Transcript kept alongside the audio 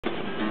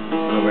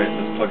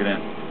plug it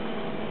in.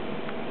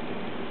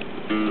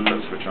 Put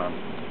that switch on.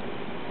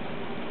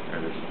 There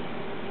it is.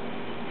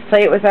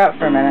 Play it without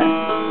for a minute.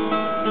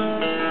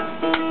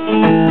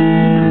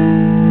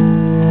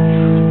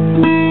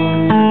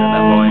 And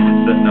that volume is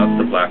setting up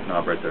the black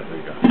knob right there. There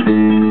you go.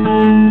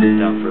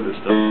 Down further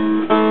still.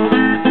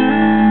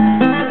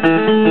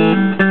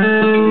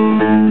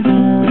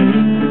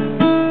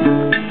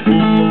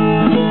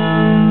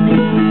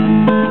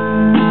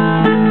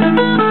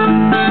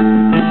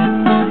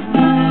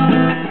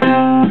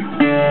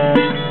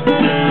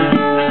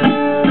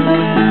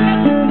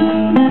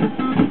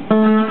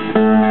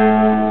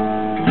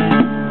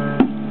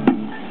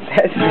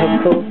 That's so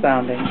cool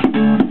sounding.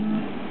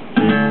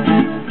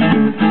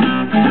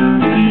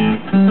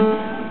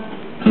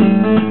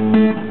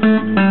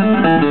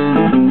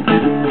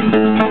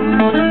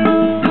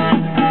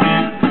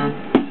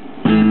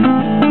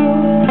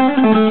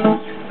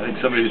 I think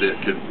somebody that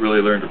could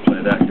really learn to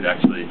play that could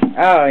actually...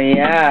 Oh,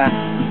 yeah.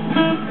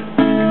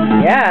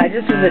 Yeah,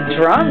 just with a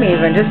drum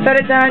even. Just set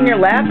it down on your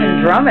lap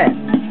and drum it.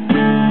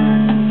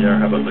 Yeah, or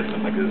how about like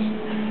something like this?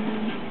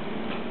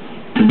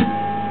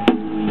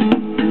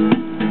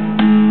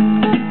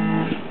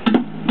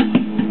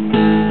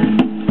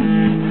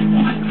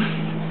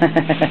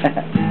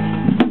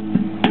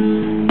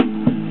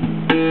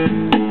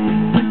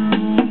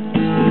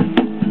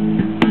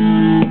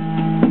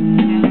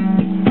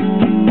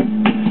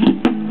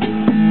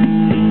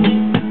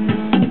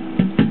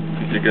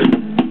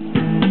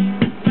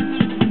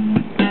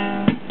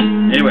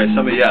 Anyway,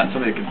 somebody could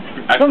actually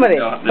Somebody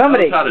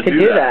knows how to could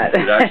do that.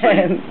 Could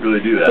actually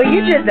really do that. Well,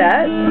 you did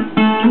that.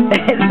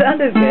 It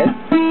sounded good.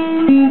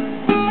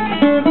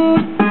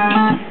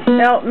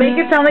 Now, make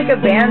it sound like a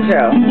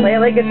banjo. Play it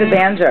like it's a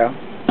banjo.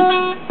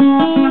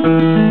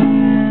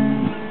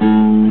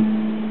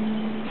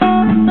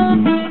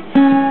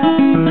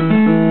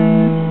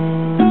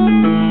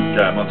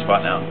 Okay, I'm on the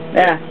spot now.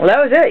 Yeah, well, that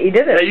was it. You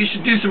did it. Yeah, you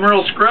should do some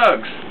Earl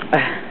Scruggs.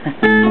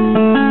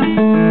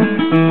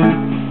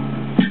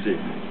 See.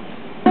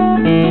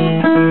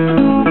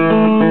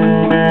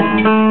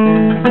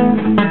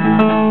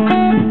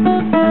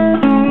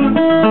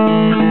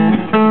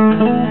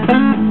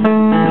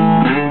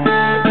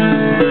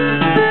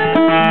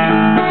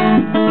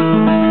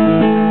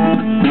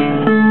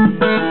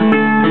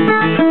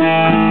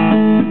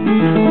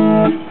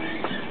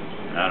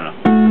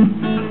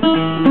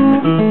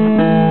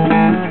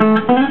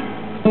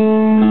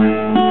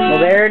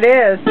 There it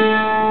is.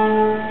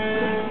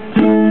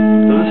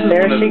 So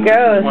there she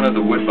goes. This is one of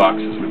the wood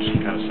boxes, which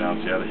kind of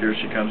sounds, yeah, here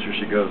she comes, here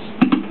she goes.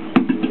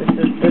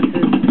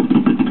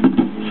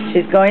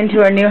 She's going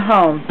to her new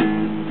home.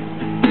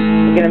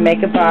 We're going to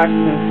make a box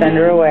and send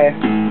her away.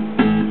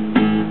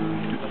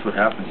 That's what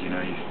happens, you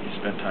know, you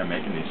spend time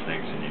making these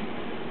things and you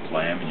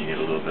play them and you get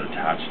a little bit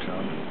attached to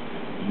them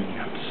and then you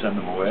have to send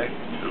them away.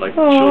 They're like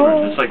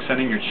children. It's like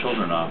sending your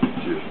children off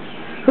to...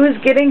 Who's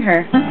getting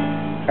her?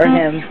 Or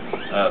him?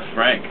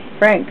 Frank.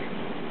 Frank.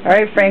 All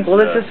right, Frank. Well,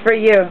 this is for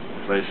you.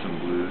 Play some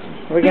blues.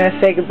 We're going to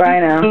say goodbye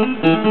now. I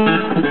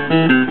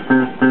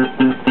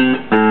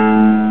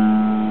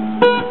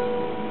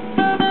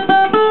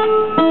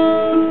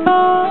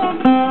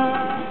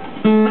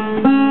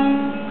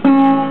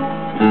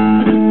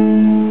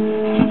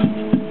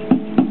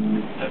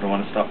don't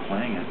want to stop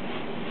playing it.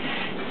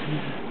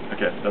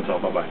 Okay, that's all.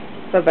 Bye-bye.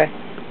 Bye-bye.